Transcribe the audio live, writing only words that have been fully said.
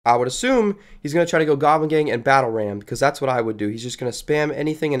I would assume he's going to try to go Goblin Gang and Battle Ram, because that's what I would do. He's just going to spam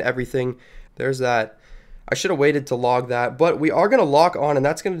anything and everything. There's that. I should have waited to log that, but we are going to lock on, and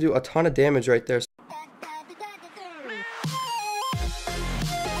that's going to do a ton of damage right there.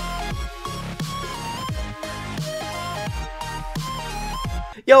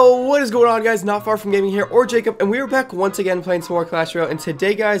 Yo, what is going on, guys? NotFarFromGaming here, or Jacob, and we are back once again playing some more Clash Royale. And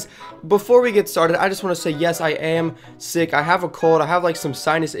today, guys, before we get started, I just want to say, yes, I am sick. I have a cold. I have like some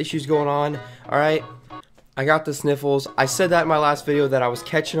sinus issues going on. All right, I got the sniffles. I said that in my last video that I was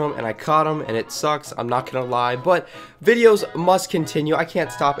catching them, and I caught them, and it sucks. I'm not gonna lie, but videos must continue. I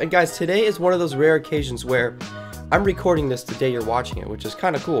can't stop. And guys, today is one of those rare occasions where I'm recording this the day you're watching it, which is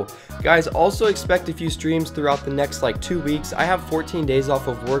kind of cool. Guys, also expect a few streams throughout the next like 2 weeks. I have 14 days off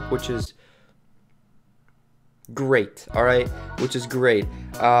of work, which is great, all right? Which is great.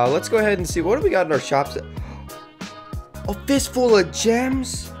 Let's go ahead and see. What do we got in our shops? A fistful of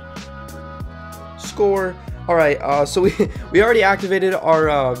gems? Score. All right, so we already activated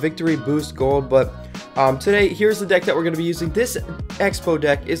our victory boost gold, but today, here's the deck that we're going to be using. This Xbow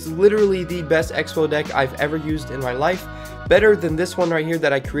deck is literally the best Xbow deck I've ever used in my life. Better than this one right here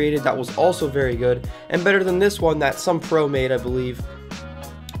that I created that was also very good. And better than this one that some pro made, I believe.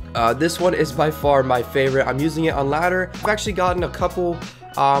 This one is by far my favorite. I'm using it on ladder. I've actually gotten a couple.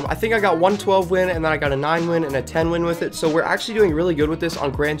 I think I got one 12 win, and then I got a 9 win and a 10 win with it. So we're actually doing really good with this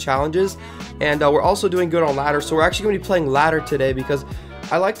on grand challenges. And we're also doing good on ladder. So we're actually going to be playing ladder today because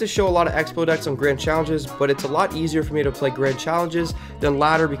I like to show a lot of Xbow decks on grand challenges, but it's a lot easier for me to play grand challenges than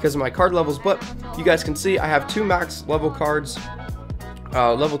ladder because of my card levels. But you guys can see I have 2 max level cards.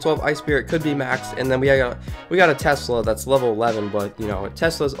 Level 12 Ice Spirit could be maxed, and then we got a Tesla that's level 11, but you know,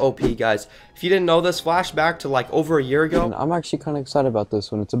 Tesla's OP, guys. If you didn't know this, flashback to like over a year ago. And I'm actually kind of excited about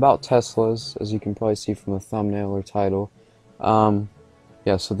this one. It's about Teslas, as you can probably see from the thumbnail or title.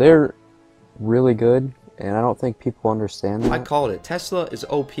 Yeah, so they're really good. And I don't think people understand that. I called it. Tesla is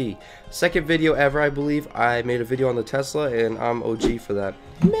OP. Second video ever, I believe. I made a video on the Tesla, and I'm OG for that.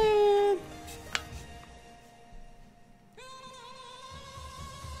 Man.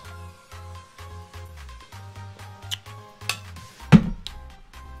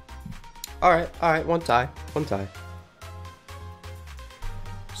 Alright, one tie.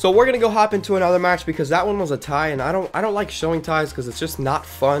 So we're gonna go hop into another match because that one was a tie, and I don't like showing ties because it's just not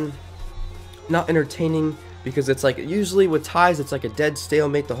fun. Not entertaining, because it's like usually with ties it's like a dead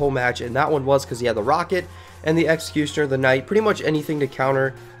stalemate the whole match, and that one was because he had the rocket and the executioner, the knight, pretty much anything to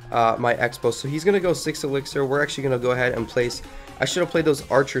counter my Xbow. So he's gonna go 6 elixir. We're actually gonna go ahead and place, I should have played those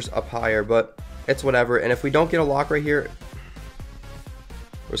archers up higher, but it's whatever. And if we don't get a lock right here,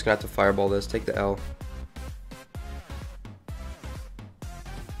 we're just gonna have to fireball this. Take the L.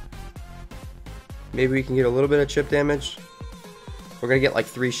 Maybe we can get a little bit of chip damage. We're going to get like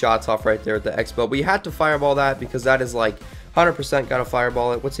 3 shots off right there at the Xbow. But you had to fireball that because that is like 100% got to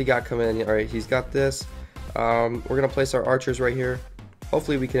fireball it. What's he got coming in? Alright, he's got this. We're going to place our archers right here.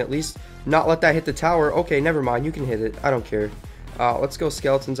 Hopefully we can at least not let that hit the tower. Okay, never mind. You can hit it. I don't care. Let's go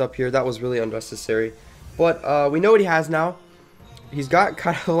skeletons up here. That was really unnecessary. But we know what he has now. He's got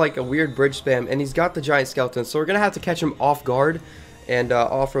kind of like a weird bridge spam. And he's got the giant skeleton. So we're going to have to catch him off guard and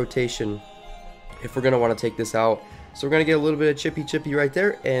off rotation if we're going to want to take this out. So we're going to get a little bit of chippy right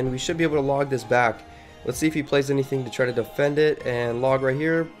there, and we should be able to log this back. Let's see if he plays anything to try to defend it, and log right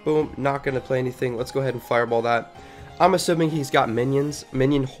here. Boom, not going to play anything. Let's go ahead and fireball that. I'm assuming he's got minions,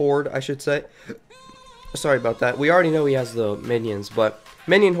 minion horde, I should say. Sorry about that. We already know he has the minions, but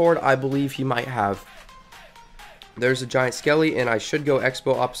minion horde, I believe he might have. There's a giant skelly, and I should go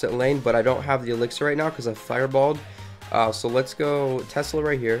Xbow opposite lane, but I don't have the elixir right now because I fireballed. So let's go Tesla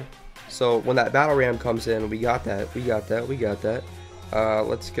right here. So when that battle ram comes in, we got that.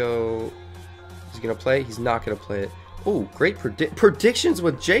 Let's go. He's gonna play. He's not gonna play it. Oh, great predictions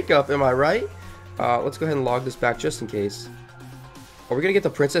with Jacob. Am I right? Let's go ahead and log this back just in case. Are we gonna get the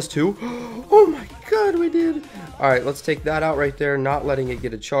princess too? Oh my god, we did. All right, let's take that out right there. Not letting it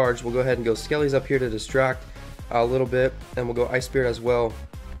get a charge. We'll go ahead and go skellies up here to distract a little bit, and we'll go ice spirit as well.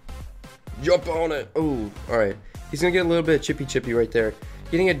 Jump on it. Oh, all right. He's gonna get a little bit of chippy right there.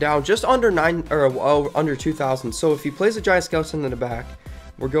 Getting it down just under 9 or under 2,000. So if he plays a giant skeleton in the back,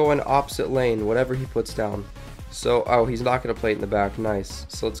 we're going opposite lane, whatever he puts down. So oh, he's not gonna play it in the back. Nice.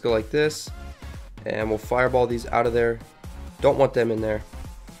 So let's go like this, and we'll fireball these out of there. Don't want them in there.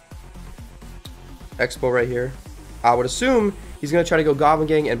 Xbow right here. I would assume he's gonna try to go Goblin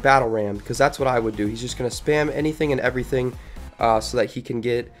Gang and Battle Ram because that's what I would do. He's just gonna spam anything and everything so that he can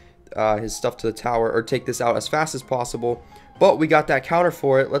get his stuff to the tower or take this out as fast as possible. But we got that counter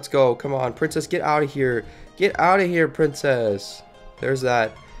for it. Let's go. Come on, princess, get out of here. Get out of here, princess. There's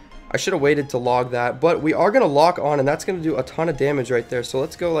that. I should have waited to log that, but we are going to lock on, and that's going to do a ton of damage right there. So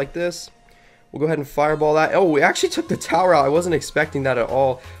let's go like this. We'll go ahead and fireball that. Oh, we actually took the tower out. I wasn't expecting that at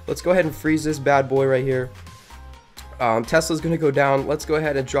all. Let's go ahead and freeze this bad boy right here. Tesla's going to go down. Let's go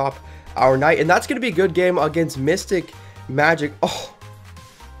ahead and drop our knight, and that's going to be a good game against Mystic Magic. Oh,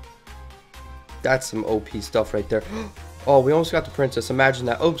 that's some OP stuff right there. Oh, we almost got the princess. Imagine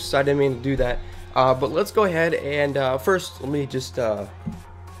that. Oops, I didn't mean to do that. But let's go ahead and first, let me just...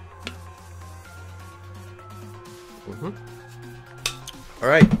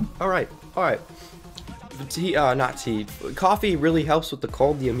 Alright. Tea, not tea. Coffee really helps with the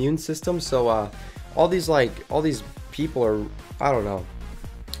cold, the immune system. So, all these people are, I don't know.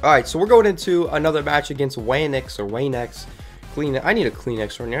 Alright, so we're going into another match against Waynex or Waynex. I need a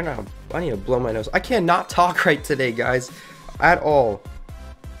Kleenex right now. I need to blow my nose. I cannot talk right today, guys, at all.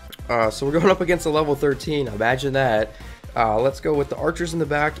 So we're going up against a level 13. Imagine that. Let's go with the archers in the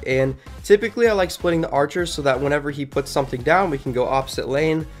back, and typically I like splitting the archers so that whenever he puts something down, we can go opposite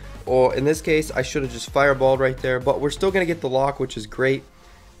lane. Or in this case, I should have just fireballed right there, but we're still going to get the lock, which is great.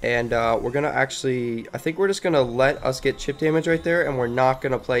 And we're going to actually, I think we're just going to let us get chip damage right there, and we're not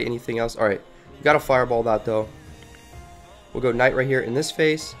going to play anything else. Alright, we got to fireball that though. We'll go knight right here in this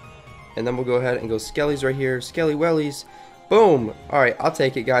face, and then we'll go ahead and go skellies right here. Skelly wellies. Boom. Alright, I'll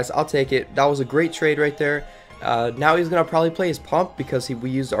take it, guys. I'll take it. That was a great trade right there. Now he's going to probably play his pump because we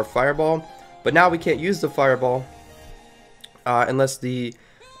used our fireball. But now we can't use the fireball unless the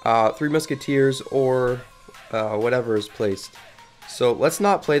Three Musketeers or whatever is placed. So let's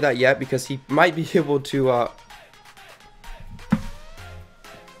not play that yet because he might be able to...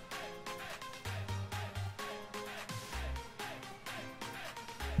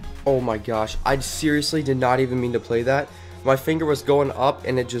 Oh my gosh, I seriously did not even mean to play that. My finger was going up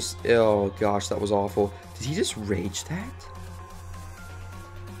and it just... Oh gosh, that was awful. Did he just rage that?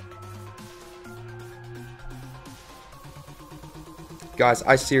 Guys,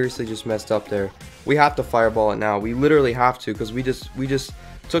 I seriously just messed up there. We have to fireball it now. We literally have to because we just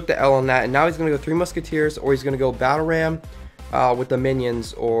took the L on that. And now he's going to go Three Musketeers, or he's going to go Battle Ram with the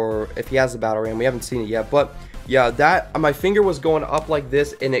minions, or if he has the Battle Ram. We haven't seen it yet, but... Yeah, that my finger was going up like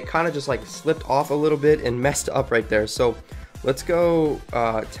this, and it kind of just like slipped off a little bit and messed up right there. So let's go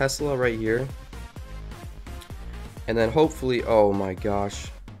Tesla right here, and then hopefully, oh my gosh.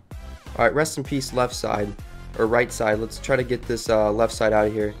 All right, rest in peace, left side or right side. Let's try to get this left side out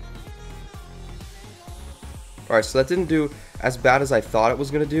of here. All right, so that didn't do as bad as I thought it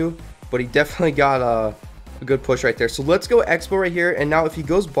was gonna do, but he definitely got a good push right there. So let's go Xbow right here, and now if he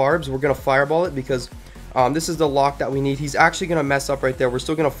goes barbs, we're gonna fireball it because this is the lock that we need. He's actually going to mess up right there. We're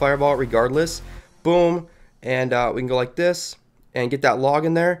still going to fireball it regardless. Boom. And we can go like this and get that log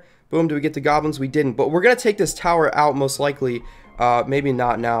in there. Boom. Do we get the goblins? We didn't. But we're going to take this tower out most likely. Maybe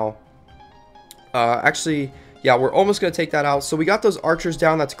not now. Actually, yeah, we're almost going to take that out. So we got those archers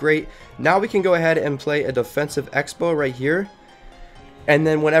down. That's great. Now we can go ahead and play a defensive Xbow right here. And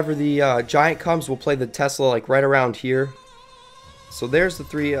then whenever the giant comes, we'll play the Tesla like right around here. So there's the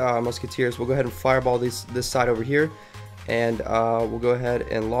Three Musketeers. We'll go ahead and fireball this side over here. And we'll go ahead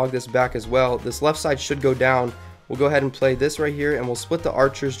and log this back as well. This left side should go down. We'll go ahead and play this right here. And we'll split the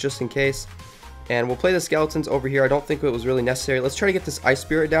archers just in case. And we'll play the skeletons over here. I don't think it was really necessary. Let's try to get this Ice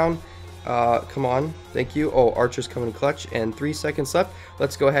Spirit down. Come on. Thank you. Oh, archers coming in clutch. And 3 seconds left.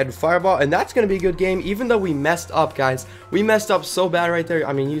 Let's go ahead and fireball. And that's going to be a good game. Even though we messed up, guys. We messed up so bad right there.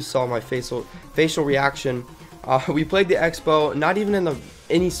 I mean, you saw my facial reaction. We played the Xbow, not even in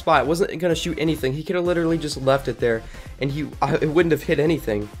any spot. It wasn't going to shoot anything. He could have literally just left it there, and it wouldn't have hit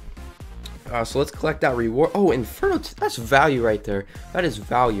anything. So let's collect that reward. Oh, Inferno, that's value right there. That is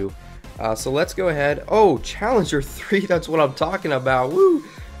value. So let's go ahead. Oh, Challenger 3, that's what I'm talking about. Woo!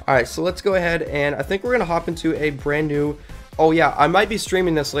 Alright, so let's go ahead, and I think we're going to hop into a brand new... Oh yeah, I might be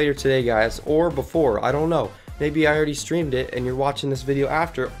streaming this later today, guys, or before. I don't know. Maybe I already streamed it and you're watching this video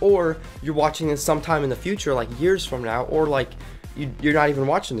after, or you're watching this sometime in the future, like years from now, or like you're not even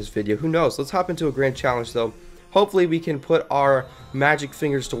watching this video. Who knows? Let's hop into a grand challenge though. Hopefully we can put our magic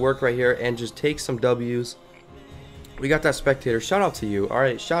fingers to work right here and just take some W's. We got that spectator. Shout out to you.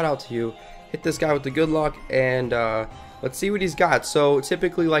 Alright, shout out to you. Hit this guy with the good luck, and let's see what he's got. So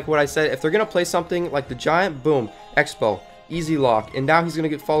typically, like what I said, if they're going to play something like the giant, boom, Xbow, easy lock. And now he's going to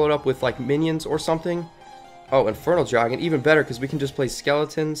get followed up with like minions or something. Oh, Infernal Dragon, even better because we can just play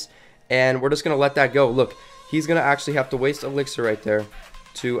skeletons, and we're just going to let that go. Look, he's going to actually have to waste elixir right there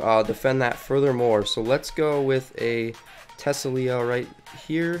to defend that furthermore. So let's go with a Tesselia right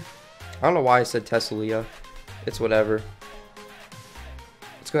here. I don't know why I said Tesselia. It's whatever.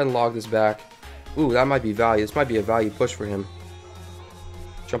 Let's go ahead and log this back. Ooh, that might be value. This might be a value push for him.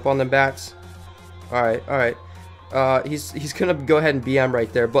 Jump on the bats. Alright, alright. He's gonna go ahead and BM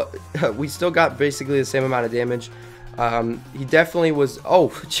right there, but we still got basically the same amount of damage. He definitely was, oh,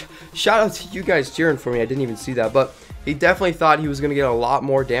 shout out to you guys cheering for me, I didn't even see that, but he definitely thought he was gonna get a lot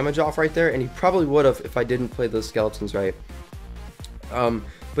more damage off right there, and he probably would have if I didn't play those skeletons right.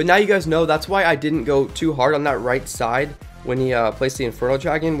 But now you guys know that's why I didn't go too hard on that right side when he placed the Inferno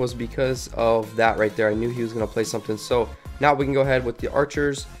Dragon, was because of that right there. I knew he was gonna play something. So now we can go ahead with the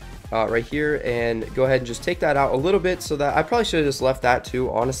archers right here and go ahead and just take that out a little bit, so that I probably should have just left that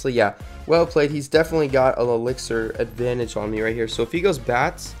too, honestly. Yeah, well played. He's definitely got an elixir advantage on me right here, so if he goes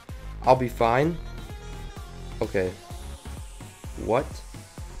bats, I'll be fine. Okay, what?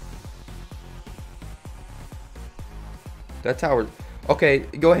 That tower, okay,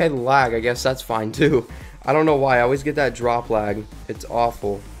 go ahead and lag, I guess that's fine too. I don't know why, I always get that drop lag, it's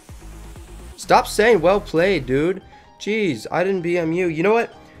awful. Stop saying well played, dude. Jeez, I didn't BM you. You know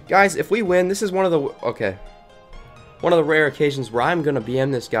what? Guys, if we win, this is one of the rare occasions where I'm gonna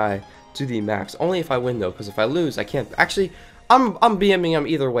BM this guy to the max. Only if I win though, because if I lose, I can't. Actually, I'm BMing him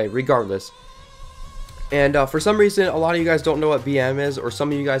either way, regardless. And for some reason, a lot of you guys don't know what BM is, or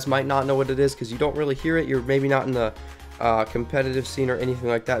some of you guys might not know what it is because you don't really hear it. You're maybe not in the competitive scene or anything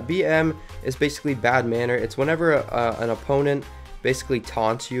like that. BM is basically bad manner. It's whenever an opponent basically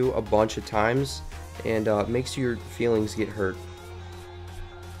taunts you a bunch of times and makes your feelings get hurt.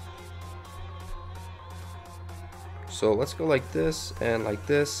 So let's go like this and like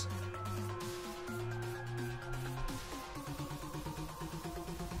this.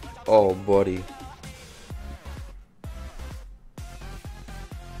 Oh, buddy.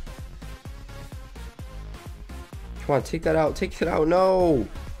 Come on, take that out. Take it out. No.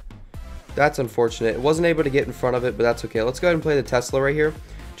 That's unfortunate. It wasn't able to get in front of it, but that's okay. Let's go ahead and play the Tesla right here,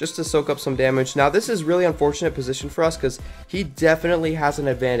 just to soak up some damage. Now, this is really unfortunate position for us because he definitely has an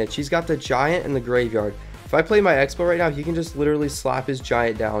advantage. He's got the giant in the graveyard. If I play my Xbow right now, he can just literally slap his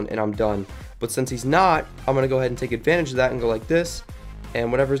giant down and I'm done. But since he's not, I'm going to go ahead and take advantage of that and go like this.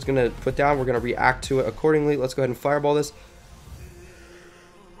 And whatever he's going to put down, we're going to react to it accordingly. Let's go ahead and fireball this.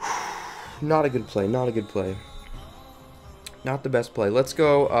 Not a good play. Not a good play. Not the best play. Let's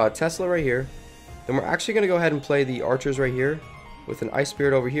go Tesla right here. Then we're actually going to go ahead and play the archers right here with an ice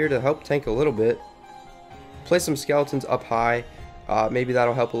spirit over here to help tank a little bit. Play some skeletons up high. Maybe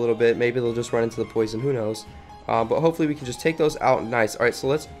that'll help a little bit. Maybe they'll just run into the poison. Who knows? But hopefully we can just take those out. Nice. Alright, so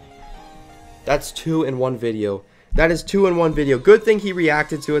let's... That's 2 in 1 video. That is 2 in 1 video. Good thing he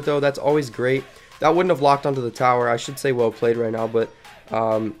reacted to it, though. That's always great. That wouldn't have locked onto the tower. I should say well played right now, but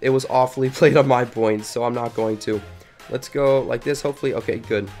it was awfully played on my points, so I'm not going to. Let's go like this, hopefully. Okay,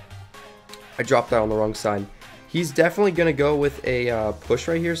 good. I dropped that on the wrong side. He's definitely going to go with a push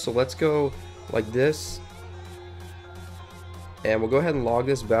right here, so let's go like this. And we'll go ahead and log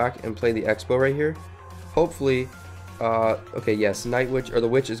this back and play the Xbow right here. Hopefully, okay, yes, Night Witch, or the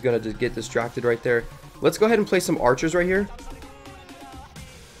Witch is going to get distracted right there. Let's go ahead and play some archers right here.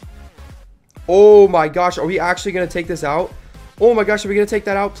 Oh my gosh, are we actually going to take this out? Oh my gosh, are we going to take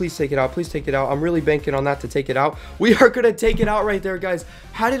that out? Please take it out. Please take it out. I'm really banking on that to take it out. We are going to take it out right there, guys.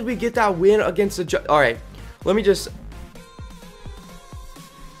 How did we get that win against the... Alright, let me just...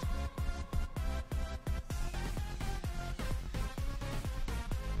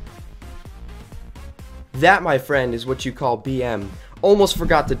 That, my friend, is what you call BM. Almost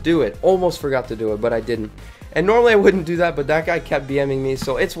forgot to do it. Almost forgot to do it, but I didn't. And normally I wouldn't do that, but that guy kept BMing me,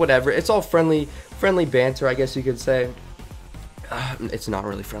 so it's whatever. It's all friendly banter, I guess you could say. It's not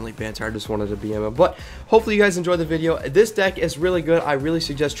really friendly banter. I just wanted to BM him. But hopefully you guys enjoyed the video. This deck is really good. I really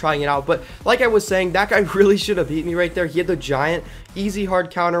suggest trying it out. But like I was saying, that guy really should have beat me right there. He had the giant, easy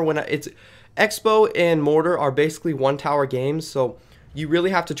hard counter when it's... Xbow and Mortar are basically one tower games, so... You really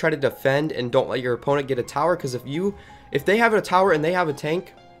have to try to defend and don't let your opponent get a tower, because if they have a tower and they have a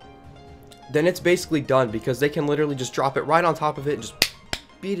tank, then it's basically done, because they can literally just drop it right on top of it and just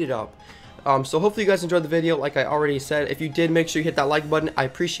beat it up. So hopefully you guys enjoyed the video. Like I already said, if you did, make sure you hit that like button. I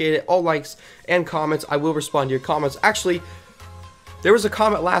appreciate it. All likes and comments, I will respond to your comments. Actually, there was a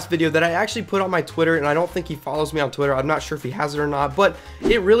comment last video that I actually put on my Twitter, and I don't think he follows me on Twitter. I'm not sure if he has it or not, but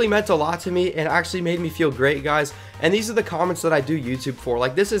it really meant a lot to me and actually made me feel great, guys. And these are the comments that I do YouTube for.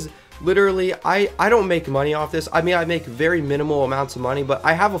 Like, this is literally, I don't make money off this. I mean, I make very minimal amounts of money, but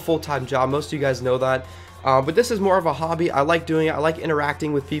I have a full-time job. Most of you guys know that. But this is more of a hobby. I like doing it. I like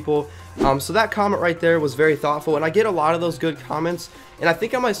interacting with people. So that comment right there was very thoughtful, and I get a lot of those good comments, and I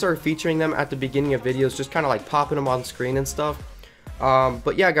think I might start featuring them at the beginning of videos, just kind of like popping them on screen and stuff.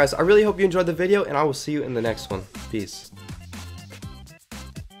 But yeah, guys, I really hope you enjoyed the video, and I will see you in the next one. Peace.